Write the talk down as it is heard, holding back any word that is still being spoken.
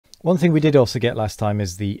One thing we did also get last time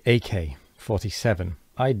is the AK-47.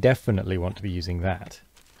 I definitely want to be using that.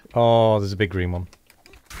 Oh, there's a big green one.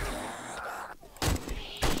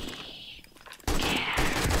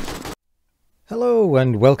 Hello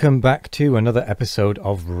and welcome back to another episode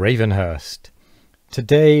of Ravenhearst.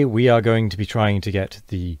 Today we are going to be trying to get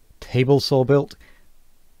the table saw built,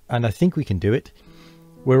 and I think we can do it.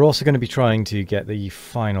 We're also going to be trying to get the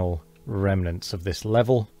final remnants of this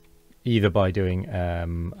level, either by doing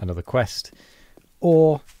another quest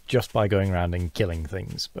or just by going around and killing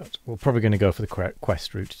things, but we're probably going to go for the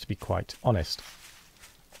quest route, to be quite honest.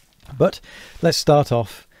 But let's start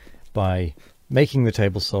off by making the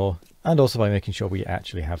table saw, and also by making sure we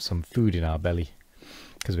actually have some food in our belly,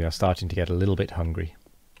 because we are starting to get a little bit hungry.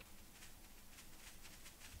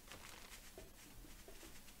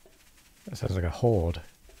 That sounds like a horde.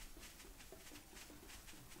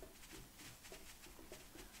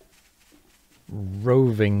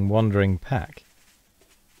 Roving, wandering pack.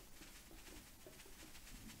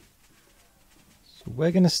 So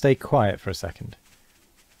we're going to stay quiet for a second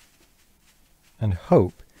and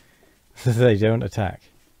hope that they don't attack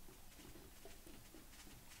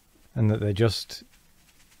and that they just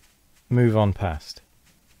move on past.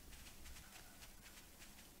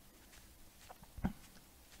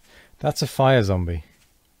 That's a fire zombie.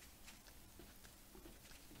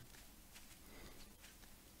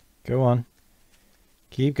 Go on.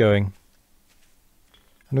 Keep going.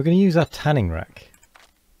 And we're going to use our tanning rack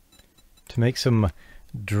to make some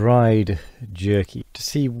dried jerky to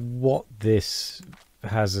see what this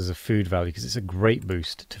has as a food value, because it's a great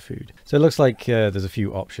boost to food. So it looks like there's a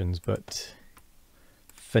few options, but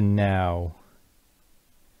for now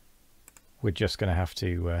we're just going to have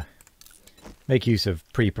to make use of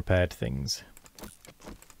pre-prepared things.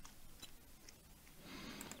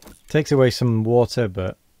 Takes away some water,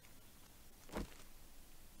 but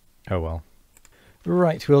oh well.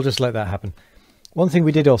 Right, we'll just let that happen. One thing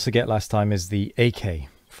we did also get last time is the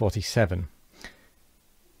AK-47.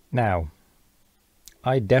 Now,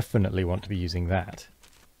 I definitely want to be using that,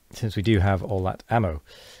 since we do have all that ammo.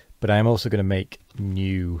 But I am also going to make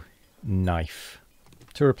new knife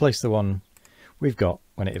to replace the one we've got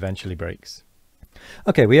when it eventually breaks.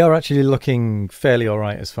 Okay, we are actually looking fairly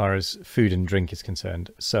alright as far as food and drink is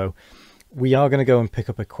concerned. So we are going to go and pick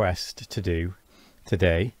up a quest to do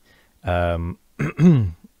today.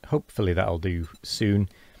 Hopefully that'll do soon.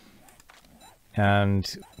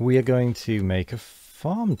 And we are going to make a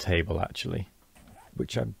farm table, actually,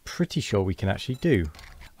 which I'm pretty sure we can actually do.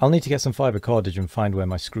 I'll need to get some fibre cordage and find where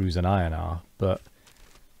my screws and iron are, but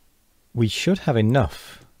we should have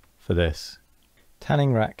enough for this.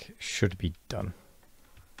 Tanning rack should be done.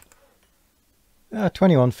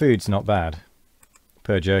 21 food's not bad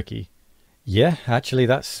per jerky. Yeah, actually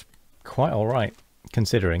that's quite alright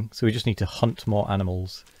considering. So we just need to hunt more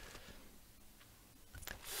animals.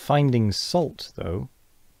 Finding salt, though,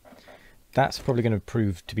 that's probably going to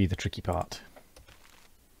prove to be the tricky part.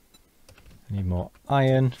 I need more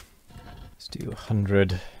iron. Let's do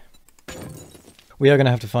 100. We are going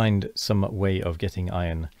to have to find some way of getting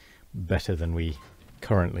iron better than we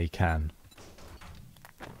currently can.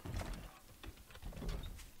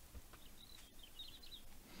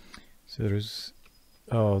 So there's...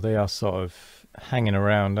 oh, they are sort of hanging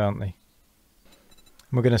around, aren't they?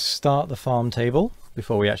 And we're going to start the farm table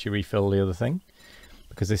before we actually refill the other thing,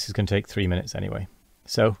 because this is going to take 3 minutes anyway.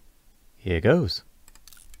 So, here goes.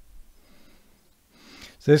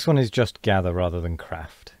 So this one is just gather rather than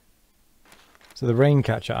craft. So the rain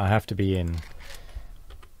catcher I have to be in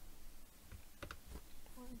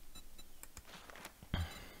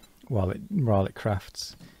while it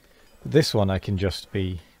crafts. This one I can just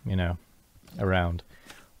be, you know, around.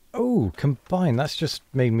 Oh, combine. That's just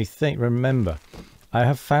made me think. Remember, I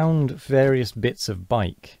have found various bits of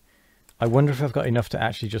bike. I wonder if I've got enough to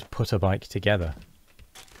actually just put a bike together.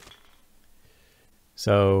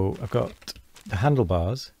 So I've got the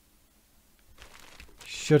handlebars.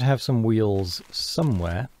 Should have some wheels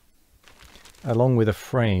somewhere, along with a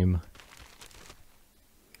frame.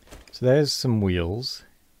 So there's some wheels.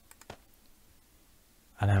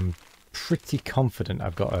 And I'm pretty confident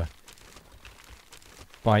I've got a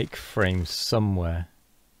bike frame somewhere.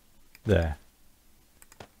 There.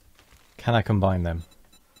 Can I combine them?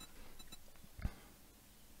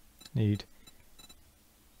 Need...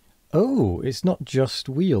 oh, it's not just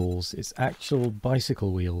wheels, it's actual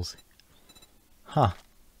bicycle wheels. Huh.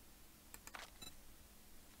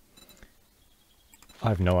 I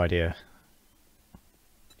have no idea.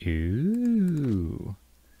 Ooh.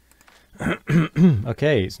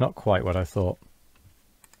 Okay, it's not quite what I thought.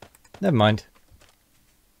 Never mind.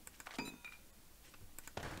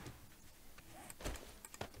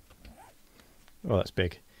 Oh, that's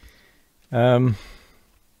big. This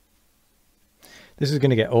is going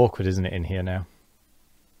to get awkward, isn't it, in here now?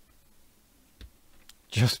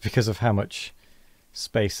 Just because of how much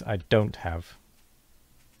space I don't have.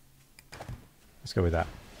 Let's go with that.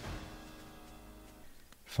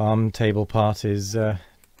 Farm table part is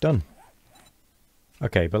done.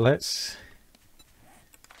 Okay, but let's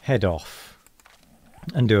head off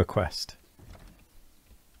and do a quest.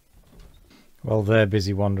 While they're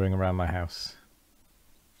busy wandering around my house.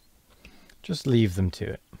 Just leave them to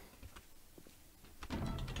it.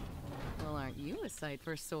 Well, aren't you a sight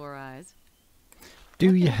for sore eyes?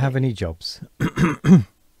 Do you have any jobs? I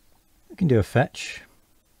can do a fetch.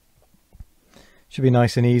 Should be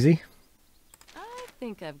nice and easy. I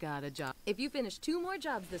think I've got a job. If you finish 2 more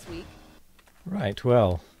jobs this week. Right,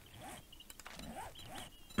 well.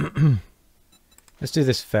 Let's do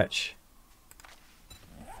this fetch.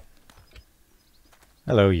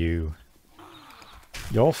 Hello, you.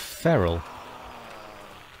 You're feral.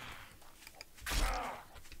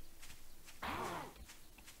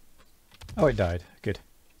 Oh, it died. Good.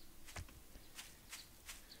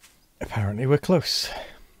 Apparently we're close.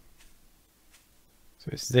 So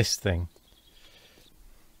it's this thing.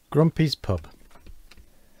 Grumpy's Pub.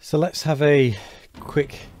 So let's have a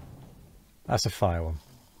quick... That's a fire one.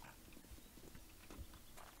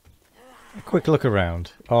 A quick look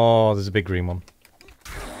around. Oh, there's a big green one.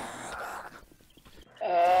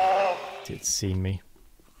 It's seen me.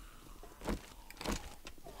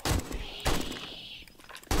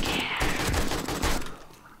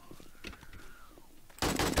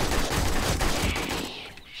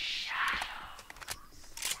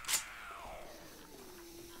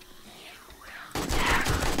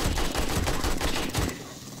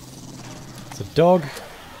 It's a dog,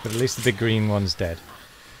 but at least the big green one's dead.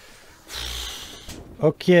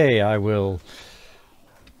 Okay, I will...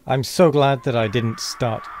 I'm so glad that I didn't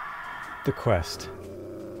start the quest.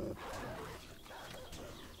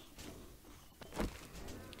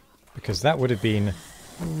 Because that would have been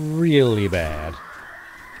really bad.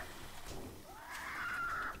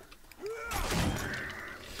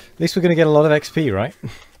 At least we're going to get a lot of XP, right?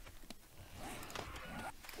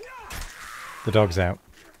 The dog's out.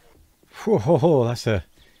 Whoa, that's a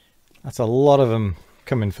lot of them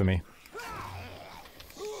coming for me.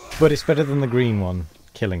 But it's better than the green one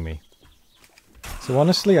killing me. So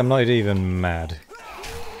honestly, I'm not even mad.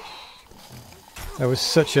 That was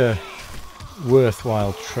such a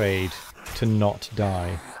worthwhile trade to not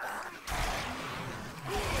die.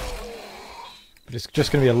 But it's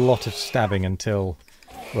just going to be a lot of stabbing until,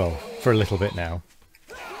 well, for a little bit now.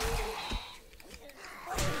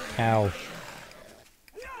 Ow.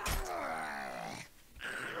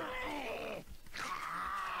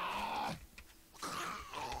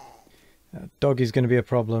 Doggy's going to be a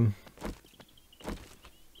problem.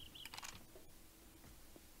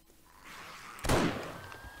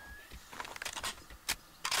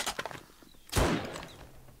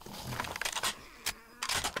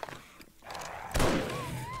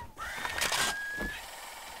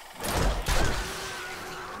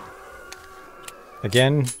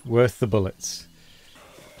 Again, worth the bullets.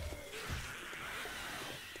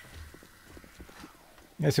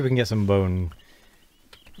 Let's see if we can get some bone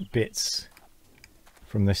bits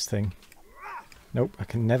from this thing. Nope, I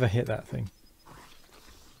can never hit that thing.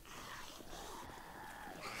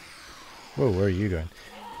 Whoa, where are you going?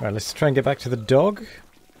 Right, let's try and get back to the dog.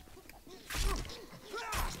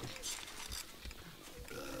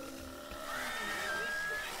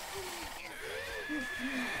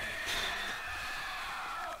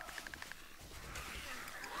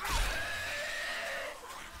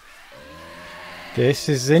 This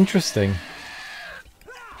is interesting.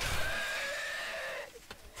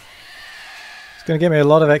 It's going to give me a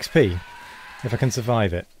lot of XP if I can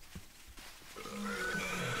survive it.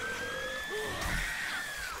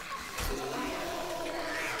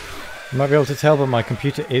 You might be able to tell, but my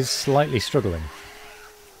computer is slightly struggling.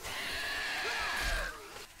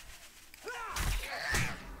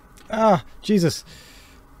 Ah, Jesus.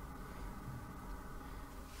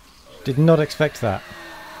 Did not expect that.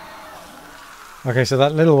 Okay, so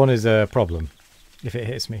that little one is a problem if it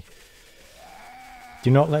hits me. Do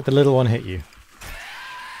not let the little one hit you.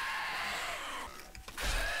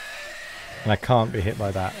 And I can't be hit by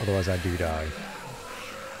that, otherwise I do die.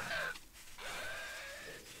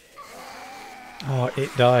 Oh, it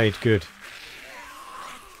died. Good.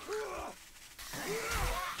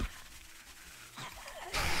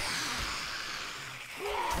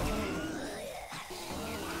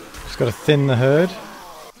 Just got to thin the herd.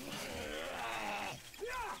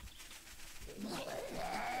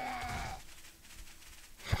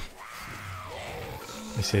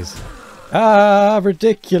 This is... Ah,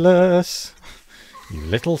 ridiculous! You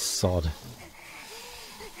little sod.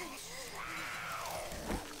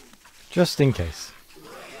 Just in case.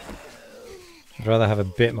 I'd rather have a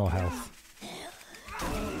bit more health.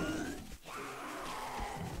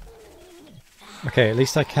 Okay, at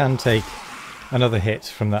least I can take another hit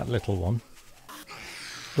from that little one.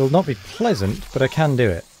 Will not be pleasant, but I can do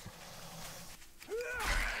it.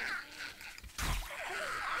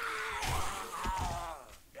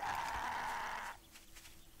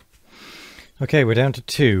 Okay, we're down to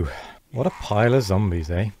 2. What a pile of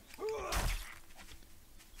zombies, eh?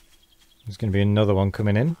 There's going to be another one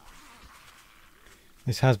coming in.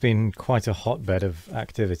 This has been quite a hotbed of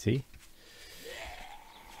activity.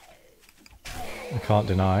 I can't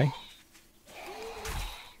deny.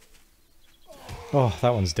 Oh,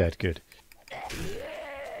 that one's dead. Good.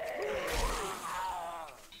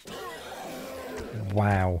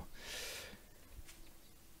 Wow.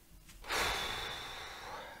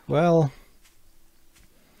 Well,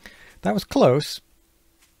 that was close,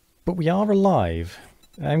 but we are alive.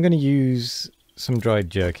 I'm going to use some dried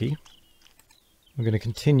jerky. I'm going to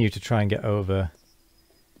continue to try and get over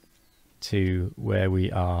to where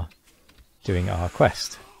we are doing our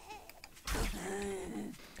quest.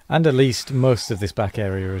 And at least most of this back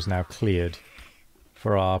area is now cleared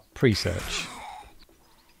for our pre-search.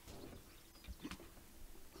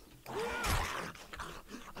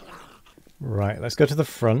 Right, let's go to the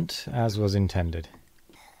front as was intended.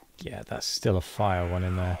 Yeah, that's still a fire one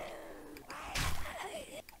in there.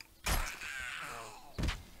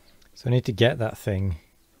 So I need to get that thing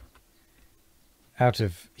out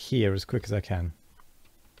of here as quick as I can.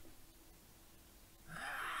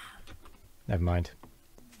 Never mind.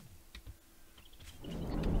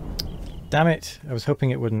 Damn it! I was hoping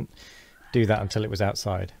it wouldn't do that until it was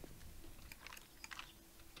outside.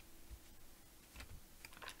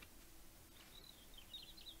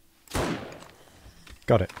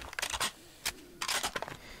 Got it.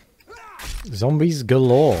 Zombies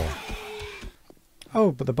galore.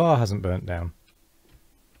 Oh, but the bar hasn't burnt down.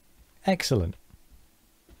 Excellent.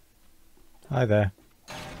 Hi there.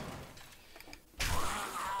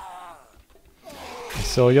 I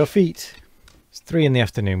saw your feet. It's 3 in the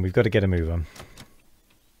afternoon. We've got to get a move on.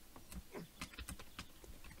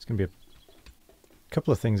 There's going to be a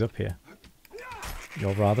couple of things up here.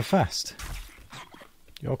 You're rather fast.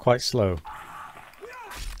 You're quite slow.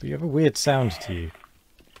 But you have a weird sound to you.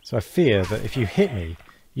 So I fear that if you hit me,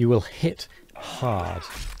 you will hit hard.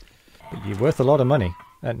 But you're worth a lot of money.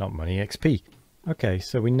 Not money, XP. Okay,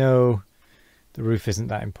 so we know the roof isn't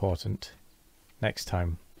that important next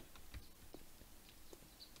time.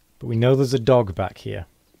 But we know there's a dog back here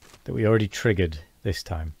that we already triggered this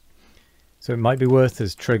time. So it might be worth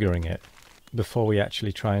us triggering it before we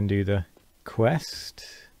actually try and do the quest.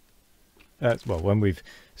 Well, when we've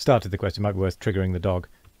started the quest, it might be worth triggering the dog.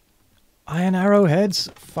 Iron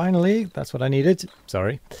arrowheads! Finally! That's what I needed.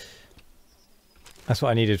 Sorry. That's what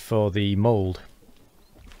I needed for the mould.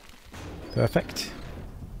 Perfect.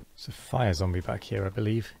 There's a fire zombie back here, I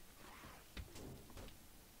believe.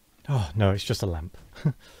 Oh, no, it's just a lamp.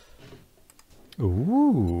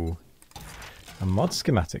 Ooh! A mod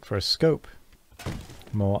schematic for a scope.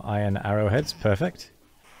 More iron arrowheads. Perfect.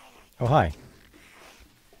 Oh, hi.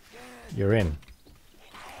 You're in.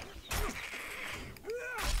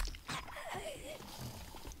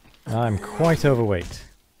 I'm quite overweight.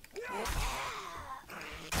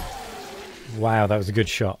 Wow, that was a good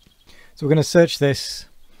shot. So we're going to search this.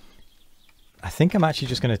 I think I'm actually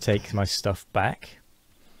just going to take my stuff back.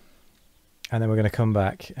 And then we're going to come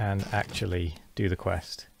back and actually do the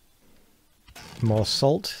quest. More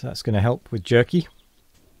salt. That's going to help with jerky.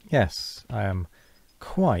 Yes, I am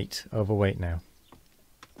quite overweight now.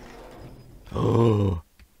 Oh,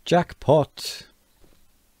 jackpot.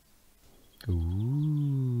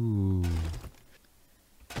 Ooh.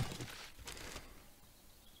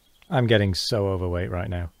 I'm getting so overweight right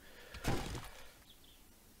now.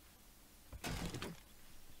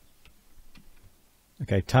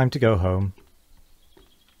 Okay, time to go home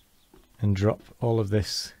and drop all of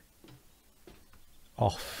this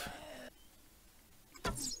off.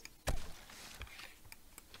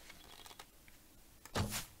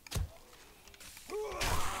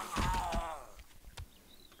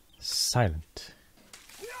 Silent.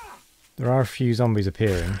 There are a few zombies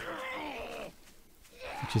appearing,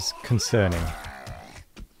 which is concerning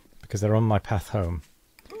because they're on my path home,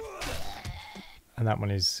 and that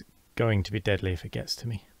one is going to be deadly if it gets to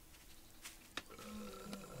me.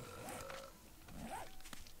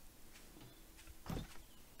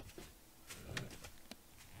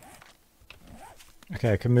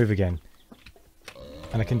 Okay, I can move again.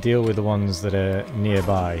 And I can deal with the ones that are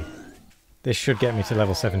nearby. This should get me to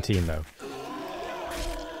level 17 though.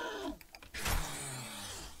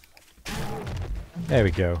 There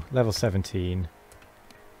we go, level 17.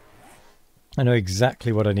 I know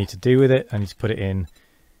exactly what I need to do with it. I need to put it in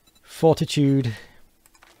Fortitude.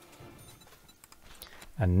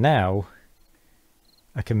 And now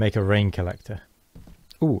I can make a rain collector.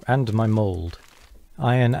 Ooh, and my mould.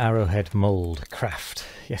 Iron arrowhead mould. Craft.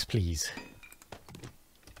 Yes, please.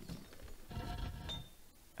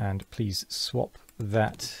 And please swap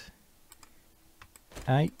that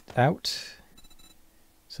out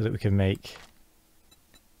so that we can make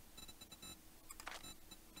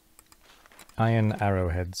iron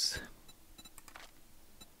arrowheads.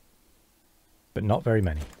 But not very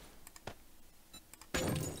many.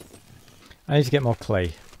 I need to get more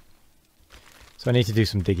clay. So I need to do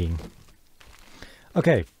some digging.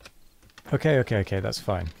 Okay. Okay, that's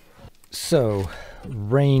fine. So,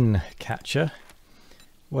 rain catcher.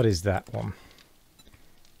 What is that one?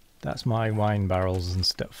 That's my wine barrels and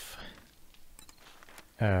stuff.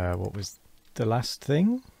 What was the last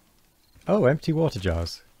thing? Oh, empty water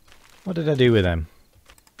jars. What did I do with them?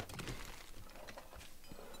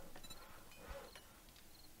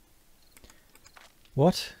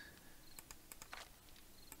 What?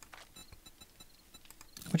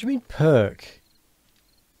 What do you mean perk?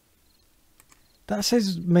 That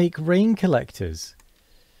says make rain collectors.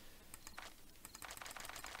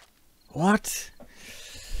 What?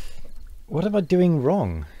 What am I doing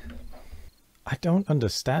wrong? I don't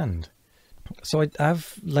understand. So I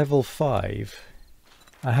have level 5.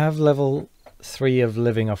 I have level 3 of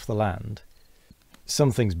living off the land.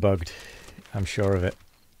 Something's bugged. I'm sure of it.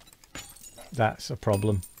 That's a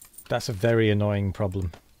problem. That's a very annoying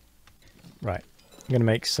problem. Right. I'm going to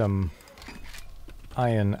make some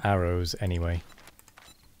iron arrows anyway.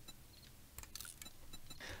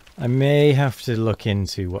 I may have to look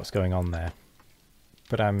into what's going on there.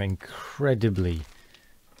 But I'm incredibly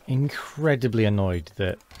annoyed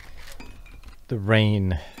that the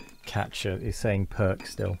rain catcher is saying perk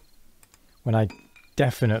still. When I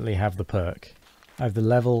definitely have the perk. I have the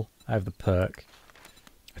level, I have the perk.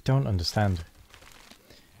 I don't understand.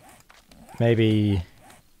 Maybe...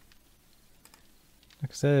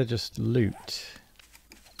 Because they're just loot.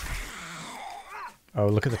 Oh,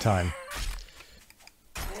 look at the time.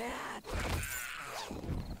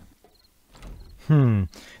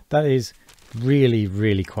 That is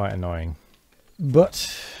really quite annoying.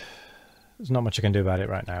 But there's not much I can do about it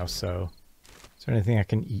right now, so... Is there anything I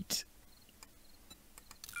can eat?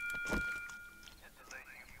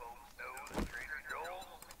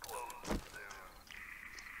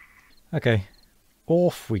 Okay.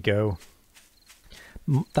 Off we go.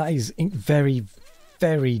 That is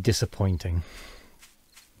very disappointing.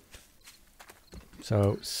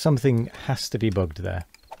 So something has to be bugged there.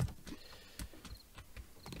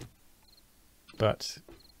 But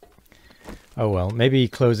oh well, maybe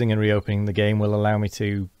closing and reopening the game will allow me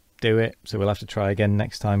to do it, so we'll have to try again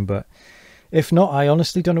next time. But if not, I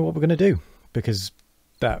honestly don't know what we're going to do, because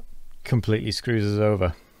that completely screws us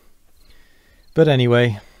over. But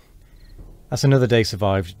anyway, that's another day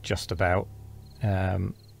survived, just about.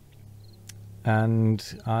 And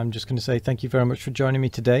I'm just going to say thank you very much for joining me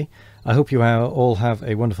today. I hope you all have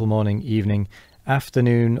a wonderful morning, evening,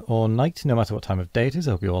 afternoon or night, no matter what time of day it is.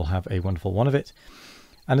 I hope you all have a wonderful one of it.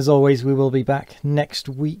 And as always, we will be back next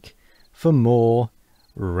week for more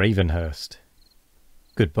Ravenhearst.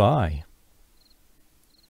 Goodbye.